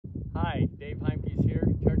Hi, Dave Heimke's here,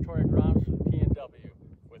 Territory Agronomist with PNW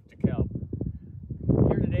with DEKALB.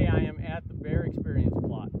 Here today I am at the Bear Experience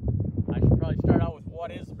plot. I should probably start out with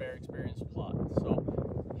what is the Bear Experience plot.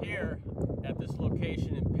 So here at this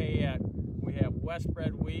location in Payette, we have West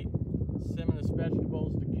bred wheat, Ciminous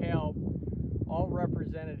vegetables, DEKALB, all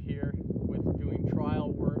represented here with doing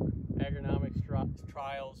trial work, agronomics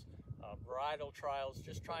trials, varietal trials,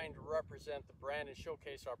 just trying to represent the brand and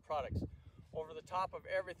showcase our products. Over the top of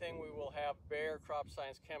everything, we will have Bayer Crop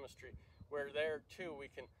Science Chemistry, where there too we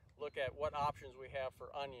can look at what options we have for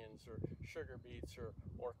onions or sugar beets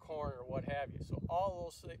or corn or what have you. So all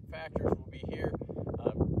those factors will be here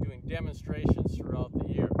doing demonstrations throughout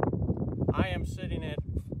the year. I am sitting at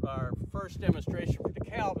our first demonstration for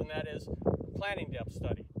DEKALB, and that is planting depth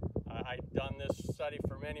study. I've done this study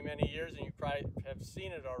for many years, and you probably have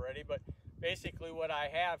seen it already, but basically what I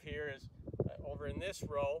have here is over in this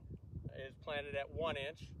row is planted at 1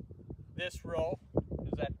 inch. This row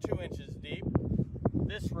is at 2 inches deep.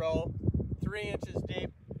 This row 3 inches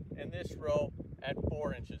deep, and this row at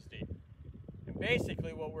 4 inches deep. And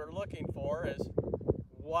basically what we're looking for is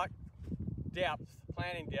what depth,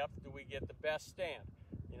 planting depth, do we get the best stand.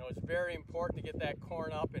 You know, it's very important to get that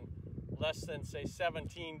corn up in less than, say,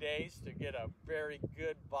 17 days to get a very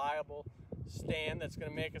good, viable stand that's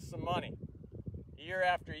going to make us some money. Year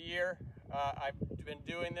after year, I've been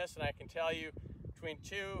doing this, and I can tell you between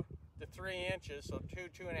 2 to 3 inches, so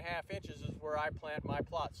 2.5 inches is where I plant my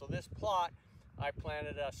plot. So this plot, I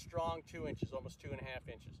planted a strong 2 inches, almost 2.5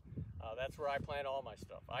 inches. That's where I plant all my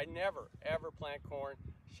stuff. I never, ever plant corn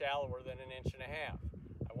shallower than 1.5 inches.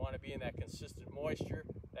 I want to be in that consistent moisture,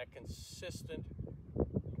 that consistent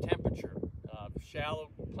temperature. Shallow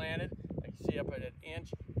planted, like you see up at 1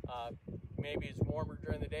 inch, maybe it's warmer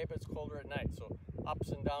during the day, but it's colder at night. So ups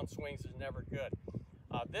and down swings is never good.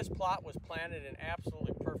 This plot was planted in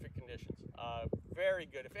absolutely perfect conditions. Very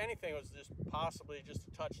good. If anything, it was just possibly just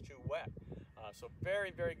a touch too wet. So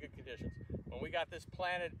very good conditions. When we got this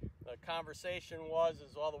planted, the conversation was,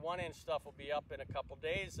 well, the 1 inch stuff will be up in a couple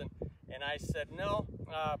days, and I said no.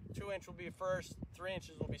 2 inch will be first, 3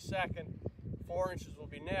 inches will be second, 4 inches will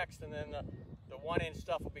be next, and then the 1 inch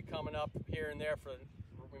stuff will be coming up here and there for the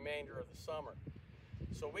remainder of the summer.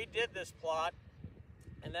 So we did this plot,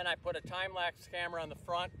 and then I put a time-lapse camera on the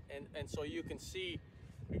front, and so you can see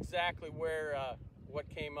exactly where what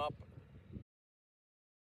came up.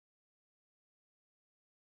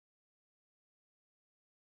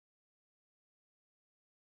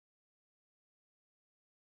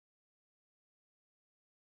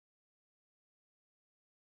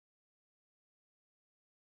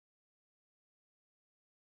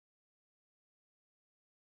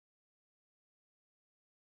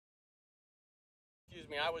 Excuse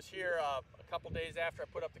me, I was here a couple days after I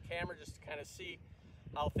put up the camera just to kind of see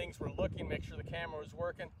how things were looking, make sure the camera was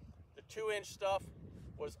working. The 2 inch stuff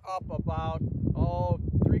was up about,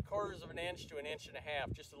 3/4 inch to 1.5 inches,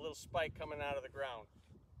 just a little spike coming out of the ground.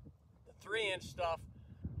 The 3 inch stuff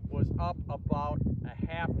was up about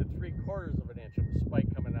 1/2 to 3/4 inch of a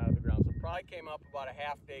spike coming out of the ground. So it probably came up about a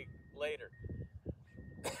half day later.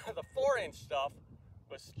 The 4 inch stuff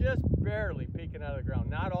was just barely peeking out of the ground.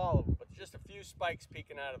 Not all of them, but just a few spikes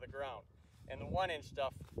peeking out of the ground. And the 1 inch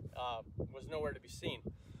stuff was nowhere to be seen.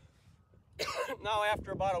 Now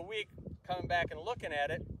after about a week coming back and looking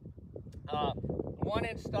at it, the 1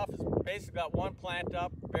 inch stuff has basically got one plant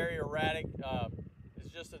up, very erratic.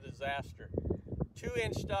 It's just a disaster. 2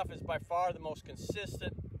 inch stuff is by far the most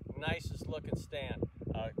consistent, nicest looking stand.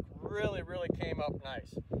 Really came up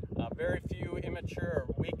nice. Very few immature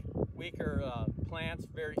or weaker plants,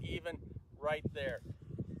 very even right there.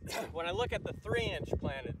 When I look at the 3 inch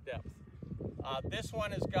planted depth, this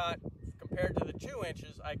one has got, compared to the 2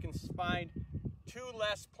 inches, I can find 2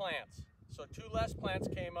 less plants. So 2 less plants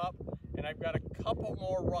came up, and I've got a couple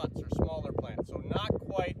more runts or smaller plants. So not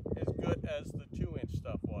quite as good as the 2 inch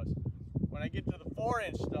stuff was. When I get to the 4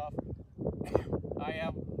 inch stuff, I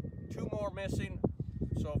have 2 more missing.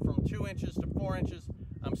 So from 2 inches to 4 inches,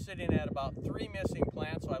 I'm sitting at about 3 missing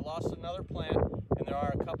plants. So I lost another plant, and there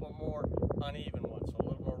are a couple more uneven ones, so a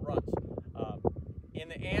little more runts. In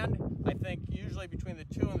the end, I think usually between the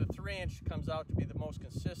 2 and the 3 inch comes out to be the most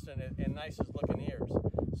consistent and nicest looking ears.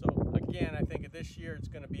 So again, I think this year it's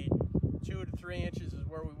going to be 2 to 3 inches is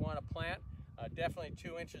where we want to plant. Definitely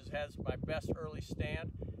 2 inches has my best early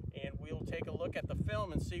stand, and we'll take a look at the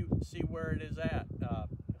film and see where it is at.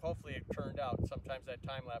 Hopefully it turned out. Sometimes that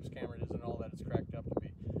time-lapse camera isn't all that it's cracked up to be.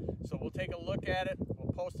 So we'll take a look at it,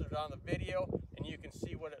 we'll post it on the video, and you can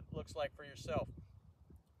see what it looks like for yourself.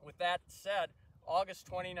 With that said, August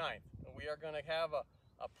 29th, we are going to have a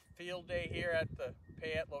field day here at the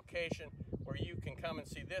Payette location where you can come and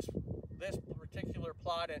see this particular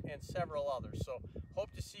plot and several others. So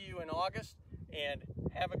hope to see you in August, and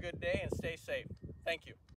have a good day and stay safe.